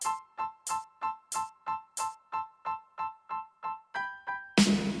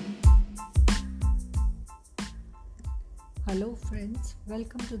Hello, friends.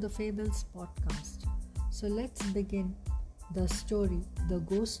 Welcome to the Fables podcast. So, let's begin the story, The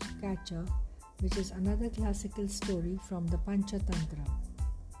Ghost Catcher, which is another classical story from the Panchtantra.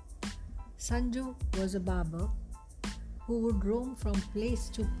 Sanju was a barber who would roam from place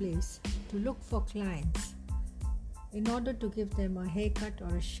to place to look for clients in order to give them a haircut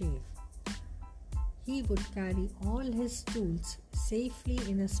or a shave. He would carry all his tools safely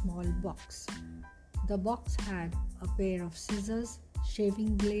in a small box. The box had a pair of scissors,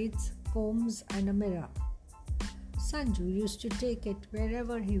 shaving blades, combs, and a mirror. Sanju used to take it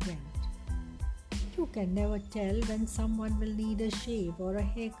wherever he went. You can never tell when someone will need a shave or a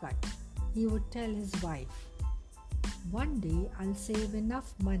haircut, he would tell his wife. One day I'll save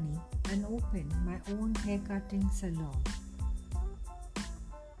enough money and open my own haircutting salon,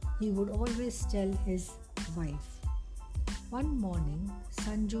 he would always tell his wife. One morning,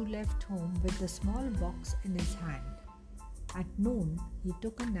 Sanju left home with the small box in his hand. At noon, he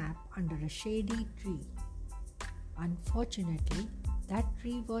took a nap under a shady tree. Unfortunately, that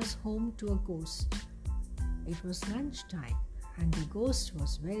tree was home to a ghost. It was lunchtime and the ghost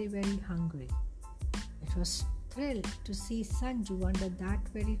was very hungry. It was thrilled to see Sanju under that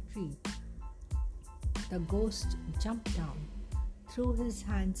very tree. The ghost jumped down, threw his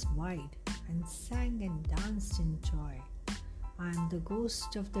hands wide, and sang and danced in joy. I am the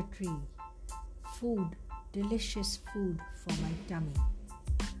ghost of the tree. Food, delicious food for my tummy.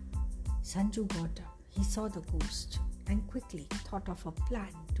 Sanju got up. He saw the ghost and quickly thought of a plan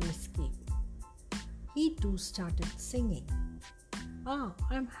to escape. He too started singing.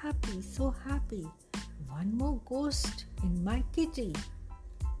 I'm happy, so happy. One more ghost in my kitty.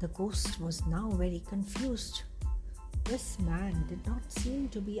 The ghost was now very confused. This man did not seem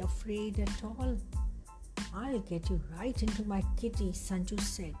to be afraid at all. I'll get you right into my kitty, Sanju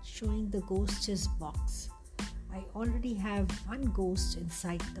said, showing the ghost his box. I already have one ghost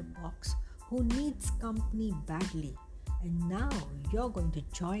inside the box who needs company badly, and now you're going to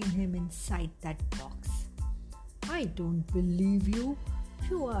join him inside that box. I don't believe you.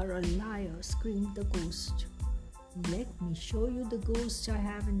 You are a liar, screamed the ghost. Let me show you the ghost I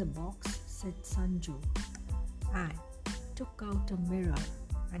have in the box, said Sanju, and took out a mirror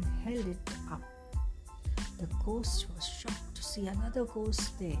and held it up. The ghost was shocked to see another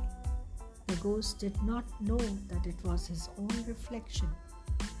ghost there. The ghost did not know that it was his own reflection.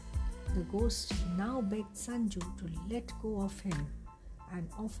 The ghost now begged Sanju to let go of him and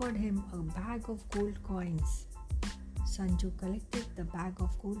offered him a bag of gold coins. Sanju collected the bag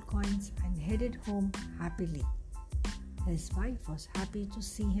of gold coins and headed home happily. His wife was happy to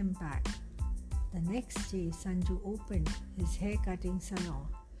see him back. The next day, Sanju opened his hair-cutting salon,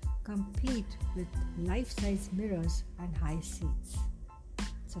 complete with life-size mirrors and high seats.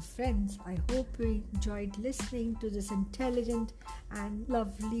 So friends, I hope you enjoyed listening to this intelligent and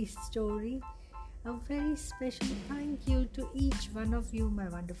lovely story. A very special thank you to each one of you, my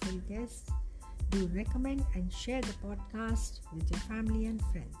wonderful guests. Do recommend and share the podcast with your family and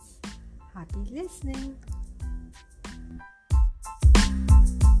friends. Happy listening!